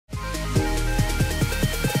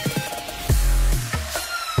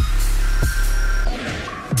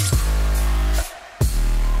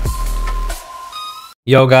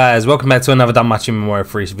Yo guys, welcome back to another Danmachi Memoria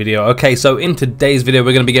free video. Okay, so in today's video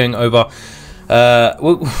we're going to be going over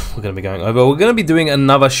we're going to be doing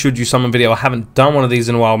another should you summon video. I haven't done one of these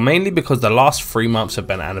in a while, mainly because the last 3 months have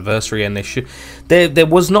been anniversary and there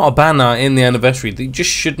was not a banner in the anniversary that you just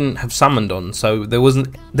shouldn't have summoned on, so there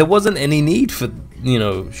wasn't any need for, you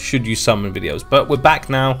know, should you summon videos. But we're back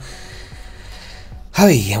now.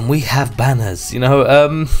 Hey, and we have banners, you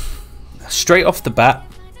know. Straight off the bat,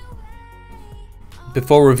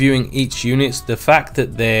 before reviewing each unit, the fact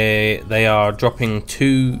that they are dropping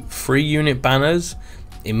 2 free unit banners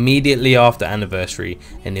immediately after anniversary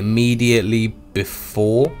and immediately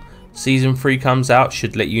before season 3 comes out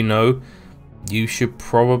should let you know you should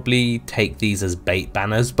probably take these as bait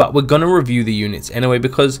banners. But we're gonna review the units anyway,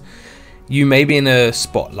 because you may be in a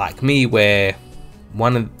spot like me where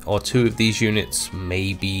 1 or 2 of these units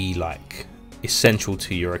may be like essential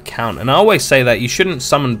to your account, and I always say that you shouldn't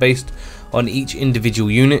summon based on each individual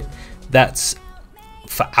unit. That's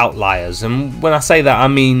for outliers, and when I say that I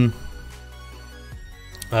mean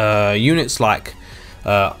units like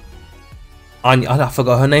Anya, I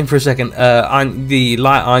forgot her name for a second, the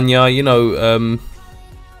light Anya, you know,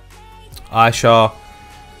 Aisha.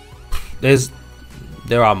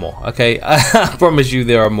 There are more, okay? I promise you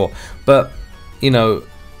there are more, but you know,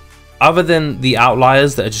 other than the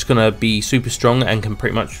outliers that are just gonna be super strong and can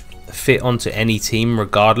pretty much fit onto any team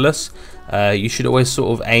regardless, you should always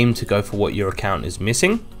sort of aim to go for what your account is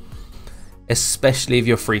missing, especially if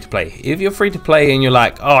you're free to play. If you're free to play and you're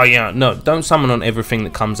like, oh yeah, no, don't summon on everything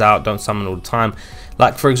that comes out, don't summon all the time.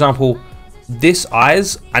 Like for example, this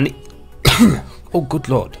eyes, and oh good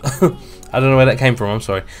lord, I don't know where that came from, I'm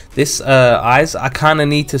sorry. This eyes, I kind of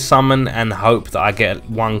need to summon and hope that I get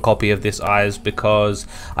 1 copy of this eyes, because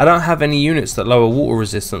I don't have any units that lower water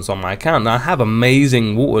resistance on my account. Now I have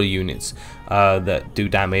amazing water units that do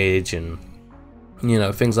damage and, you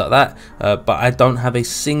know, things like that, but I don't have a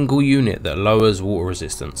single unit that lowers water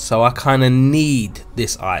resistance, so I kind of need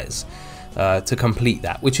this eyes to complete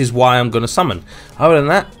that, which is why I'm going to summon. Other than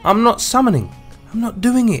that, I'm not summoning. I'm not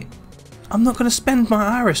doing it. I'm not going to spend my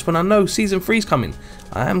iris when I know season 3 is coming.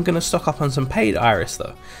 I am going to stock up on some paid iris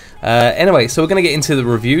though. Anyway, so we're going to get into the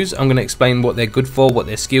reviews. I'm going to explain what they're good for, what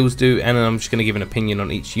their skills do, and then I'm just going to give an opinion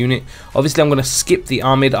on each unit. Obviously I'm going to skip the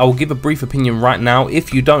Ahmed. I will give a brief opinion right now.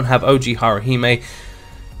 If you don't have OG Haruhime,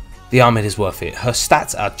 the Ahmed is worth it. Her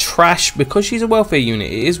stats are trash because she's a welfare unit.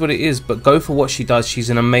 It is what it is, but go for what she does. She's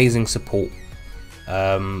an amazing support.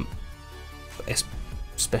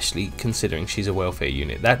 Especially considering she's a welfare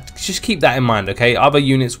unit. That, just keep that in mind, okay? Other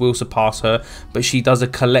units will surpass her, but she does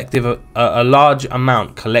a large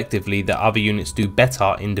amount collectively that other units do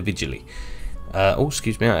better individually. Oh,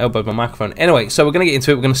 excuse me, I elbowed my microphone. Anyway, so we're gonna get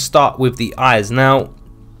into it. We're gonna start with the eyes now.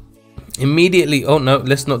 Immediately, oh no,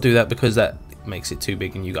 let's not do that because that makes it too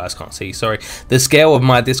big and you guys can't see. Sorry, the scale of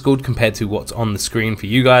my Discord compared to what's on the screen for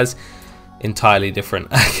you guys, entirely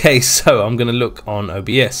different. Okay, so I'm gonna look on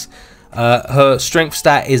OBS. Her strength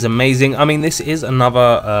stat is amazing. I mean, this is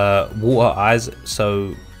another water eyes,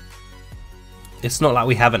 so it's not like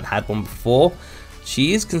we haven't had one before.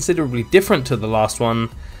 She is considerably different to the last one.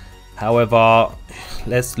 However,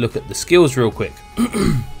 let's look at the skills real quick.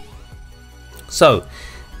 So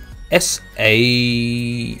SA,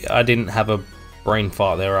 I didn't have a brain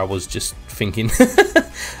fart there, I was just thinking. SA,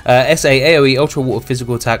 AoE, ultra water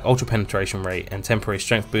physical attack, ultra penetration rate, and temporary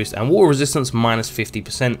strength boost, and water resistance minus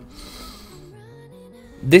 50%.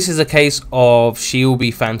 This is a case of she'll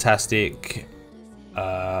be fantastic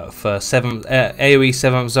for AoE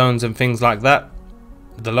 7th zones and things like that.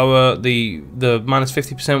 The lower the minus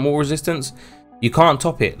 50% water resistance, you can't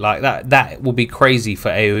top it. Like that will be crazy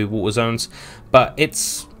for AoE water zones, but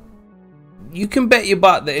you can bet your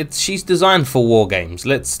butt that she's designed for war games.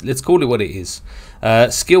 Let's call it what it is.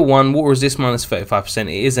 Skill 1, water resist minus 35%.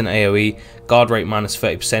 It is an AoE. Guard rate minus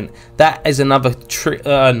 30%. That is another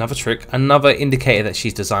indicator that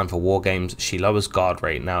she's designed for war games. She lowers guard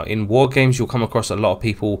rate. Now in war games you'll come across a lot of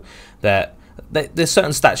people that there's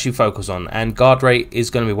certain stats you focus on, and guard rate is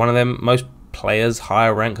going to be one of them. Most players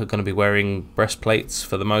higher rank are going to be wearing breastplates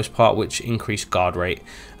for the most part, which increase guard rate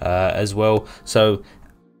as well. So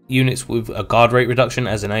units with a guard rate reduction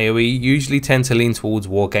as an AoE usually tend to lean towards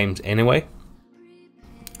war games anyway.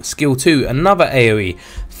 Skill 2, another AoE,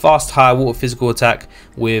 fast high water physical attack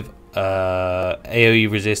with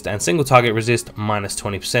AoE resist and single target resist minus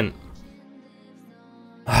 20%.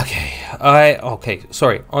 Okay,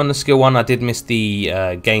 sorry, on the skill 1 I did miss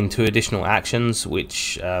the gain 2 additional actions,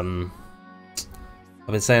 which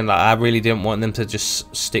I've been saying, like, I really didn't want them to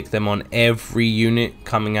just stick them on every unit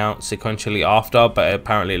coming out sequentially after, but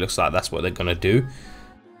apparently it looks like that's what they're gonna do.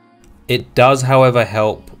 It does, however,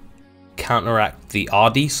 help counteract the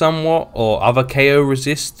RD somewhat, or other KO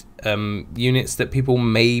resist units that people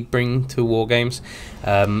may bring to war games.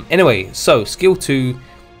 Anyway, so skill 2,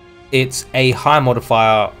 it's a high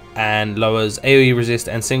modifier and lowers AoE resist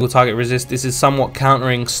and single target resist. This is somewhat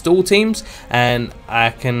countering stall teams, and I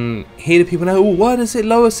can hear the people know, oh, why does it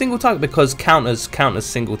lower single target? Because counters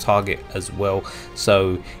single target as well.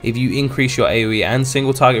 So if you increase your AoE and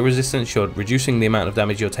single target resistance, you're reducing the amount of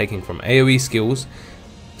damage you're taking from AoE skills,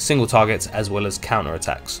 single targets, as well as counter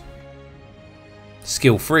attacks.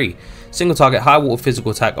 Skill 3, single target high water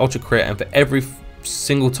physical attack, ultra crit, and for every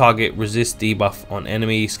single target resist debuff on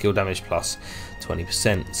enemy, skill damage plus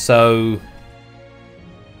 20%. So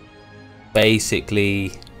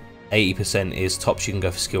basically 80% is tops you can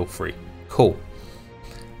go for skill 3. Cool.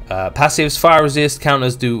 Passives, fire resist,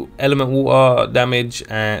 counters do element water damage,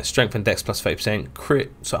 and strength and dex plus 30%.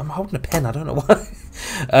 Crit, so I'm holding a pen, I don't know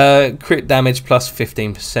why. Crit damage plus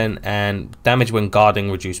 15%, and damage when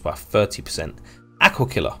guarding reduced by 30%. Aqua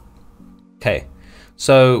Killer. Okay,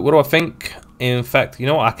 so what do I think? In fact, you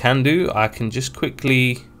know what I can do? I can just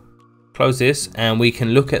quickly close this and we can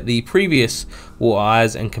look at the previous water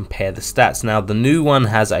eyes and compare the stats. Now the new one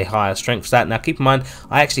has a higher strength stat. Now keep in mind,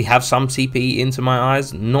 I actually have some CP into my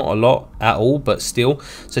eyes, not a lot at all, but still.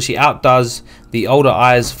 So she outdoes the older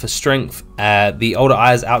eyes for strength. The older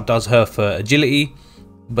eyes outdoes her for agility,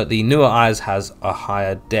 but the newer eyes has a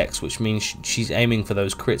higher dex, which means she's aiming for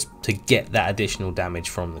those crits to get that additional damage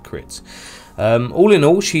from the crits. All in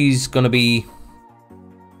all, she's going to be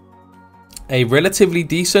a relatively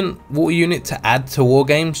decent water unit to add to war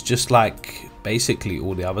games, just like basically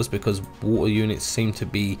all the others, because water units seem to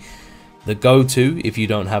be the go-to if you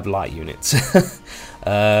don't have light units.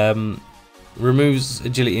 Removes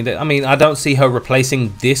agility index. I mean, I don't see her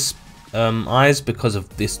replacing this eyes, because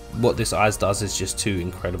of this. What this eyes does is just too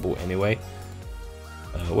incredible anyway.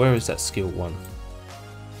 Where is that skill 1?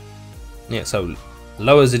 Yeah, so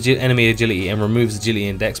lowers enemy agility and removes agility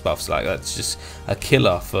and dex buffs. Like, that's just a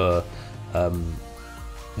killer for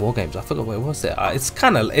war games. I forgot where was it.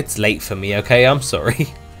 It's late for me, okay, I'm sorry.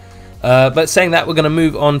 But saying that, we're going to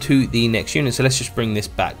move on to the next unit. So let's just bring this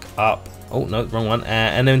back up. Oh no, wrong one.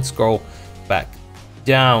 And then scroll back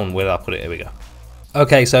down. Where did I put it? Here we go.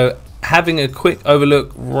 Okay, so having a quick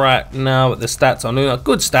overlook right now at the stats on Luna.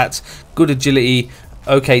 Good stats, good agility,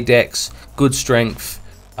 okay dex, good strength,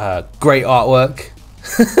 great artwork.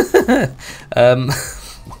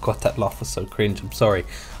 Oh god, that laugh was so cringe, I'm sorry.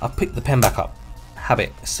 I'll pick the pen back up.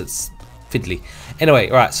 Habit, it's fiddly. Anyway,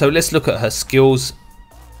 right, so let's look at her skills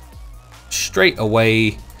straight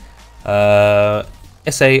away. SA,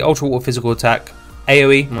 ultra water physical attack,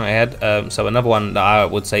 AoE, might add. So another one that I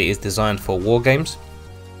would say is designed for war games.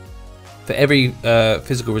 For every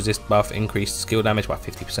physical resist buff, increased skill damage by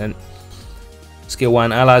 50%. Skill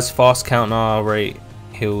 1, allies fast counter rate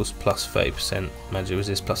heals plus 30%, magic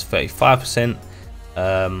resist plus 35%,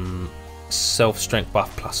 self strength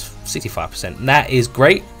buff plus 65%. That is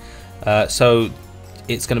great. So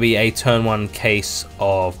it's going to be a turn 1 case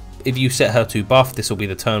of, if you set her to buff, this will be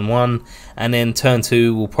the turn 1, and then turn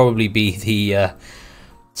 2 will probably be the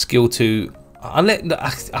skill 2. Honestly,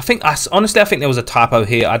 I think there was a typo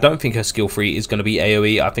here. I don't think her skill 3 is going to be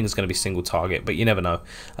AoE. I think it's going to be single target, but you never know.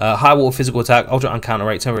 High water physical attack, ultra uncounter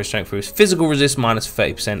rate, temporary strength boost, physical resist minus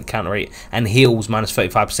 30%, counter rate, and heals minus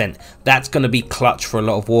 35%. That's going to be clutch for a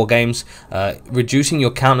lot of war games. Reducing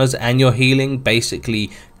your counters and your healing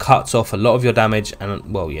basically cuts off a lot of your damage,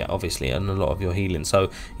 and well, yeah, obviously, and a lot of your healing.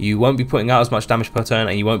 So you won't be putting out as much damage per turn,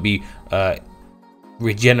 and you won't be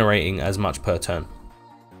regenerating as much per turn.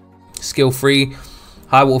 Skill 3,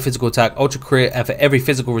 high water physical attack, ultra crit, and for every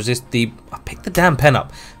physical resist I picked the damn pen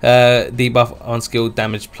up. Debuff on skill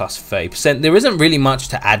damage plus 30%. There isn't really much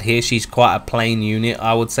to add here. She's quite a plain unit,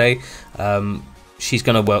 I would say. She's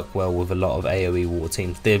going to work well with a lot of AoE war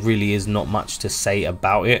teams. There really is not much to say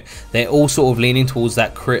about it. They're all sort of leaning towards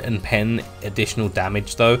that crit and pen additional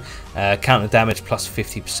damage though. Counter damage plus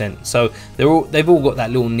 50%. So they've all got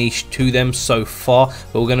that little niche to them so far.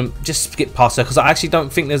 But we're going to just skip past her because I actually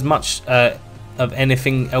don't think there's much of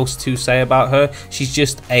anything else to say about her. She's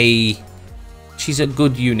just she's a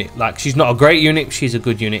good unit. Like, she's not a great unit, she's a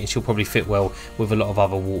good unit, and she'll probably fit well with a lot of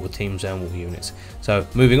other water teams and water units. So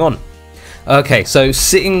moving on. Okay, so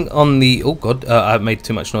sitting on the, oh god, I made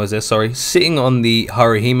too much noise there, sorry. Sitting on the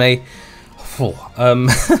Haruhime,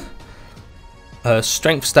 her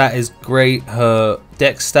strength stat is great, her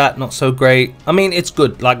dex stat not so great. I mean, it's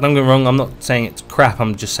good, like, don't get me wrong, I'm not saying it's crap,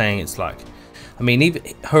 I'm just saying it's like, I mean, even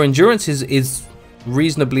her endurance is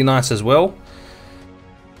reasonably nice as well.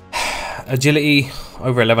 Agility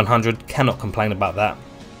over 1100, cannot complain about that.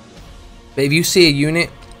 But if you see a unit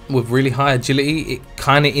with really high agility, it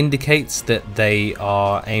kind of indicates that they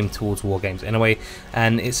are aimed towards war games anyway,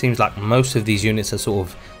 and it seems like most of these units are sort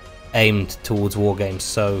of aimed towards war games,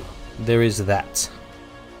 so there is that.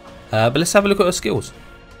 But let's have a look at her skills.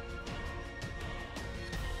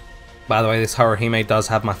 By the way, this Haruhime does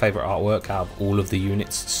have my favourite artwork out of all of the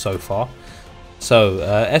units so far. So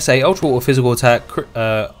SA, Ultra Water Physical Attack,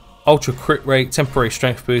 Ultra Crit Rate, Temporary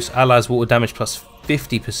Strength Boost, Allies Water Damage plus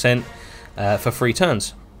 50% for 3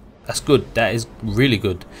 turns. That's good, that is really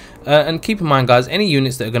good. And keep in mind guys, any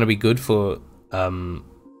units that are going to be good for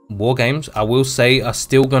war games, I will say, are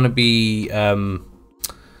still going to be... what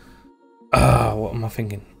am I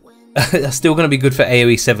thinking? Are still going to be good for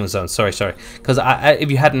AoE 7 zones. Sorry. Because if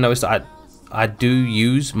you hadn't noticed, I do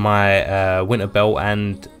use my Winter Belt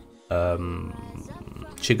and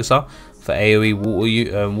Chigusa for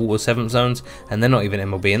AoE water 7 zones, and they're not even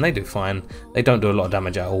MLB, and they do fine. They don't do a lot of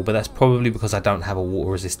damage at all, but that's probably because I don't have a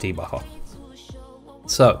water resist debuffer.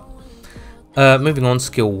 So, moving on,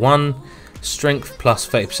 skill 1, strength plus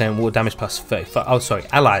 30%, water damage plus 35%. Oh, sorry,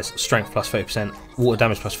 allies, strength plus 30%, water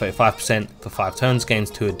damage plus 35% for 5 turns,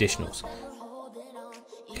 gains 2 additionals.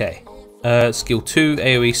 Okay, skill 2,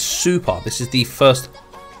 AoE super. This is the first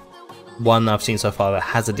one I've seen so far that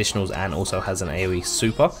has additionals and also has an AoE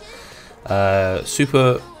super.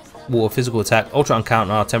 Super water physical attack, ultra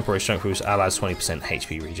uncounter, temporary strength boost, allies 20%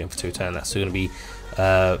 HP regen for 2 turns. That's still going to be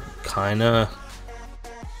kinda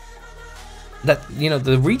that, you know,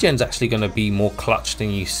 the regen's actually going to be more clutch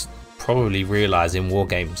than you probably realize in war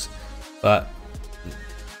games, but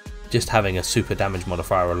just having a super damage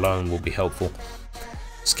modifier alone will be helpful.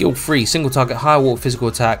 Skill 3, single target high water physical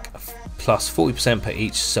attack plus 40% per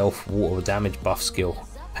each self water damage buff skill,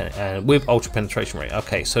 with ultra penetration rate.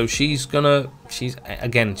 Okay, so she's aimed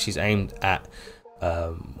at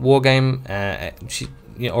war game. She's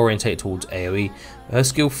orientated towards AoE. Her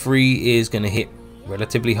skill 3 is going to hit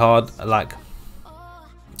relatively hard. Like,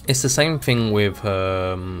 it's the same thing with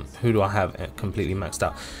who do I have completely maxed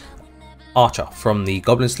out? Archer from the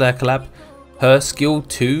Goblin Slayer collab. Her skill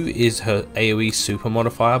 2 is her AoE super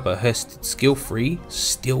modifier, but her skill 3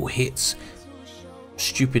 still hits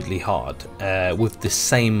stupidly hard with the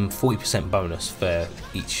same 40% bonus for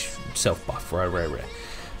each self buff. Rare.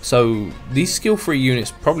 So these skill 3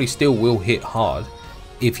 units probably still will hit hard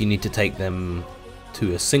if you need to take them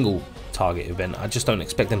to a single target event. I just don't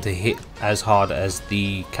expect them to hit as hard as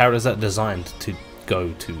the characters that are designed to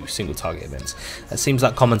go to single target events. That seems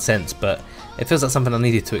like common sense, but it feels like something I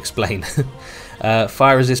needed to explain.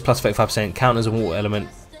 Fire resist plus 35%, counters and water element.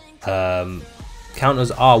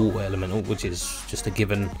 Counters are water element, which is just a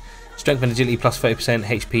given. Strength and agility plus 30%,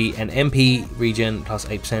 HP and MP regen plus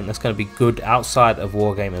 8%. That's going to be good outside of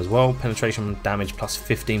wargame as well. Penetration damage plus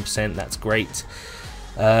 15%. That's great.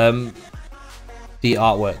 The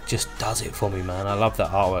artwork just does it for me, man. I love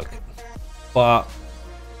that artwork. But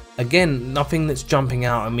again, nothing that's jumping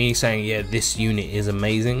out at me saying, yeah, this unit is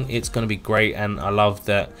amazing. It's going to be great, and I love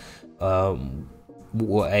that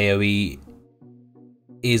AoE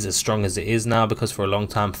is as strong as it is now, because for a long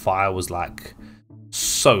time fire was like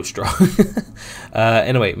so strong.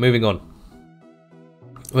 Anyway, moving on.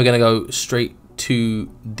 We're going to go straight to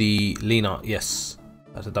the Lena. Yes,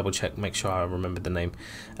 I have to double check, make sure I remember the name.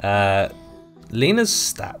 Lena's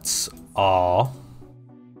stats are,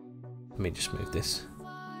 let me just move this.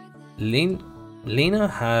 Lena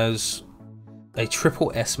has a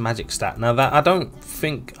triple S magic stat. Now that I don't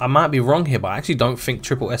think, I might be wrong here, but I actually don't think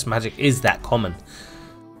triple S magic is that common.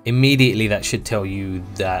 Immediately that should tell you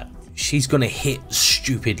that she's gonna hit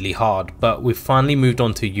stupidly hard, but we've finally moved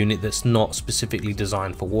on to a unit that's not specifically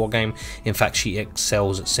designed for wargame. In fact, she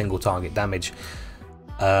excels at single target damage.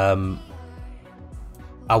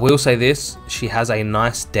 I will say this, she has a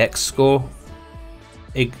nice dex score.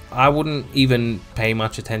 I wouldn't even pay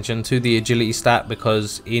much attention to the agility stat,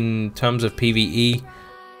 because in terms of PvE,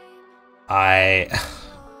 I'm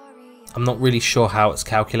not really sure how it's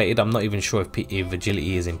calculated. I'm not even sure if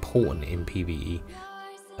agility is important in PvE.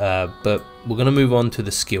 But we're going to move on to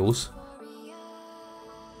the skills.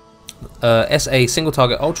 SA, single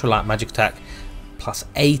target ultralight magic attack plus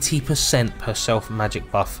 80% per self magic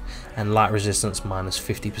buff, and light resistance minus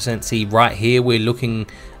 50%. See, right here we're looking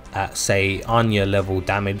at, say, Anya level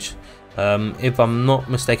damage. If I'm not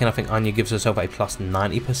mistaken, I think Anya gives herself a plus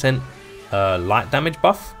 90% light damage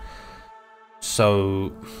buff.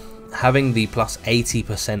 So having the plus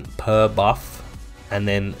 80% per buff and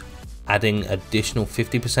then adding additional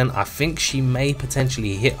 50%, I think she may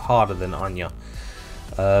potentially hit harder than Anya.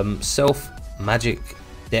 Self magic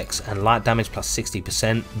dex and light damage plus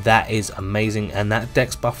 60%. That is amazing, and that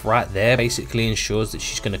dex buff right there basically ensures that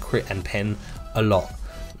she's going to crit and pen a lot.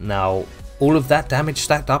 Now all of that damage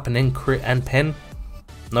stacked up and then crit and pen,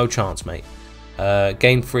 no chance, mate.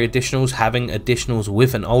 Gain 3 additionals, having additionals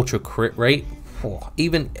with an ultra crit rate,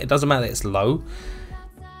 even it doesn't matter that it's low,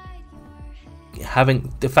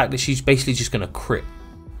 having the fact that she's basically just going to crit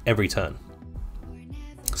every turn.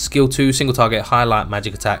 Skill 2, single target highlight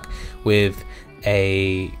magic attack with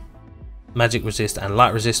a magic resist and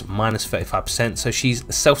light resist minus 35%. So she's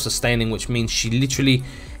self-sustaining, which means she literally,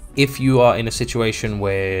 if you are in a situation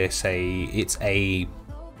where, say, it's a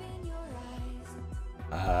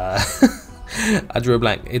I drew a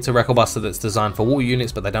blank, it's a Record Buster that's designed for water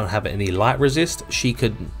units but they don't have any light resist, she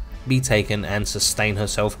could be taken and sustain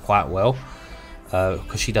herself quite well,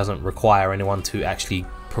 because she doesn't require anyone to actually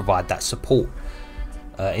provide that support.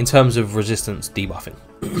 In terms of resistance debuffing,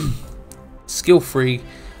 skill 3,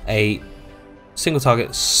 a single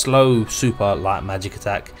target slow super light magic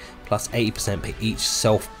attack plus 80% per each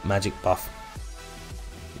self magic buff,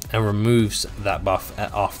 and removes that buff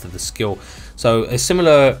after the skill. So a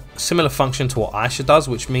similar function to what Aisha does,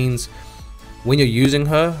 which means when you're using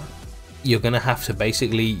her, you're gonna have to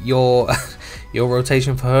basically, your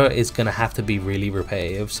rotation for her is gonna have to be really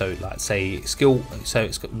repetitive. So like say skill, so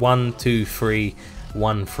it's got 1 2 3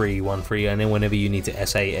 1 3 1 3, and then whenever you need to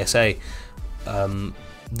SA.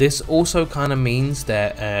 This also kind of means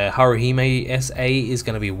that Haruhime SA is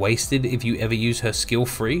going to be wasted if you ever use her skill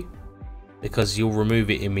 3, because you'll remove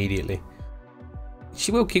it immediately.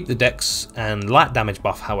 She will keep the dex and light damage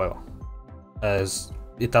buff, however, as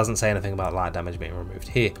it doesn't say anything about light damage being removed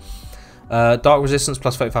here. Dark resistance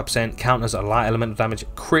plus 35% counters a light elemental damage.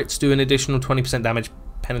 Crits do an additional 20% damage.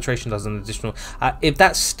 Penetration does an additional. If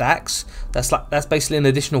that stacks, that's basically an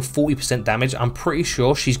additional 40% damage. I'm pretty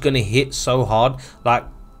sure she's gonna hit so hard. Like,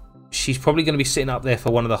 she's probably gonna be sitting up there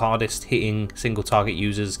for one of the hardest hitting single target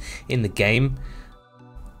users in the game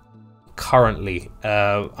currently.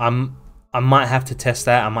 I might have to test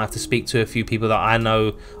that. I might have to speak to a few people that I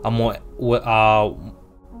know are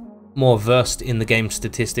more versed in the game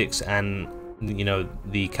statistics and, you know,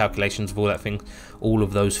 the calculations of all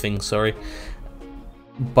of those things, sorry.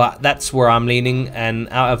 But that's where I'm leaning, and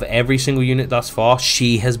out of every single unit thus far,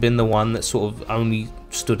 she has been the one that sort of only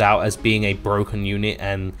stood out as being a broken unit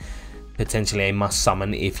and potentially a must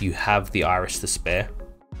summon if you have the Iris to spare.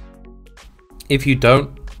 If you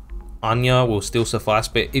don't, Anya will still suffice,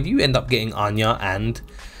 but if you end up getting Anya and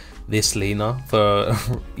this Lena for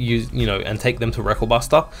you know, and take them to Record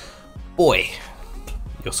Buster, boy,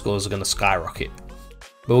 your scores are going to skyrocket.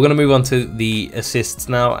 But we're going to move on to the assists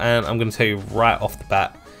now, and I'm going to tell you right off the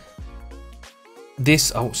bat,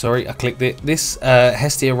 this, oh sorry, I clicked it, this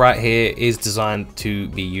Hestia right here is designed to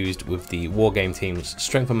be used with the Wargame teams.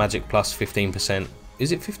 Strength of Magic plus 15%.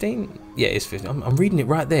 Is it 15? Yeah, it's 15. I'm reading it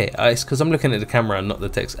right there. It's because I'm looking at the camera and not the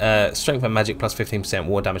text. Strength of Magic plus 15%,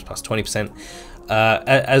 war damage plus 20%.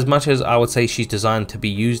 As much as I would say she's designed to be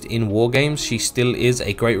used in war games, she still is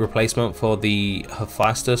a great replacement for the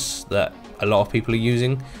Hephaestus that a lot of people are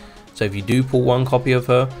using. So if you do pull one copy of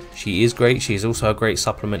her, she is great. She is also a great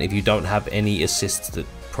supplement if you don't have any assists that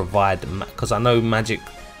provide, because I know magic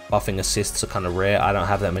buffing assists are kind of rare. I don't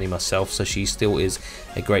have that many myself, so she still is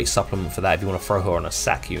a great supplement for that if you want to throw her on a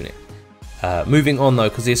sack unit. Moving on though,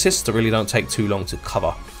 because the assists really don't take too long to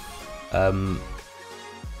cover.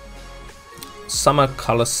 Summer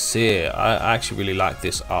Color Seer, I actually really like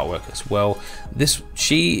this artwork as well.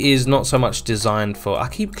 She is not so much designed for, I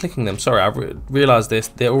keep clicking them, sorry, I realized this,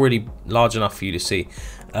 they're already large enough for you to see.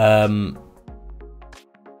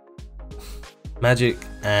 Magic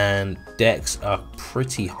and Dex are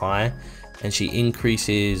pretty high, and she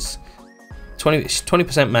increases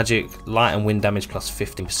 20% magic, light and wind damage plus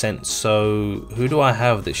 15%. So who do I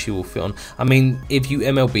have that she will fit on? I mean, if you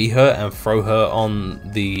MLB her and throw her on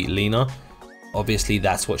the Lena, obviously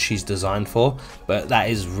that's what she's designed for, but that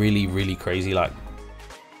is really crazy. Like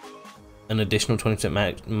an additional 20%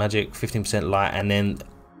 magic, 15% light, and then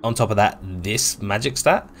on top of that this magic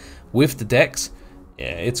stat with the Dex.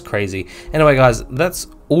 Yeah, it's crazy. Anyway guys, that's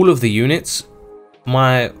all of the units.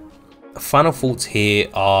 My final thoughts here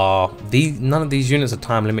are none of these units are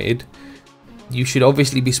time limited. You should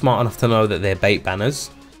obviously be smart enough to know that they're bait banners.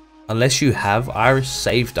 Unless you have Iris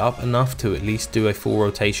saved up enough to at least do a full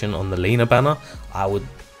rotation on the Lena banner, I would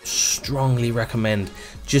strongly recommend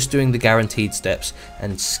just doing the guaranteed steps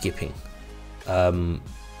and skipping.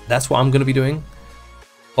 That's what I'm going to be doing.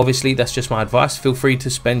 Obviously, that's just my advice. Feel free to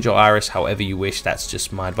spend your Iris however you wish. That's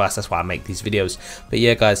just my advice. That's why I make these videos. But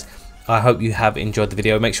yeah, guys, I hope you have enjoyed the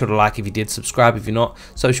video. Make sure to like if you did, subscribe if you're not.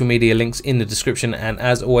 Social media links in the description. And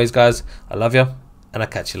as always, guys, I love you, and I'll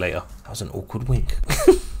catch you later. That was an awkward wink.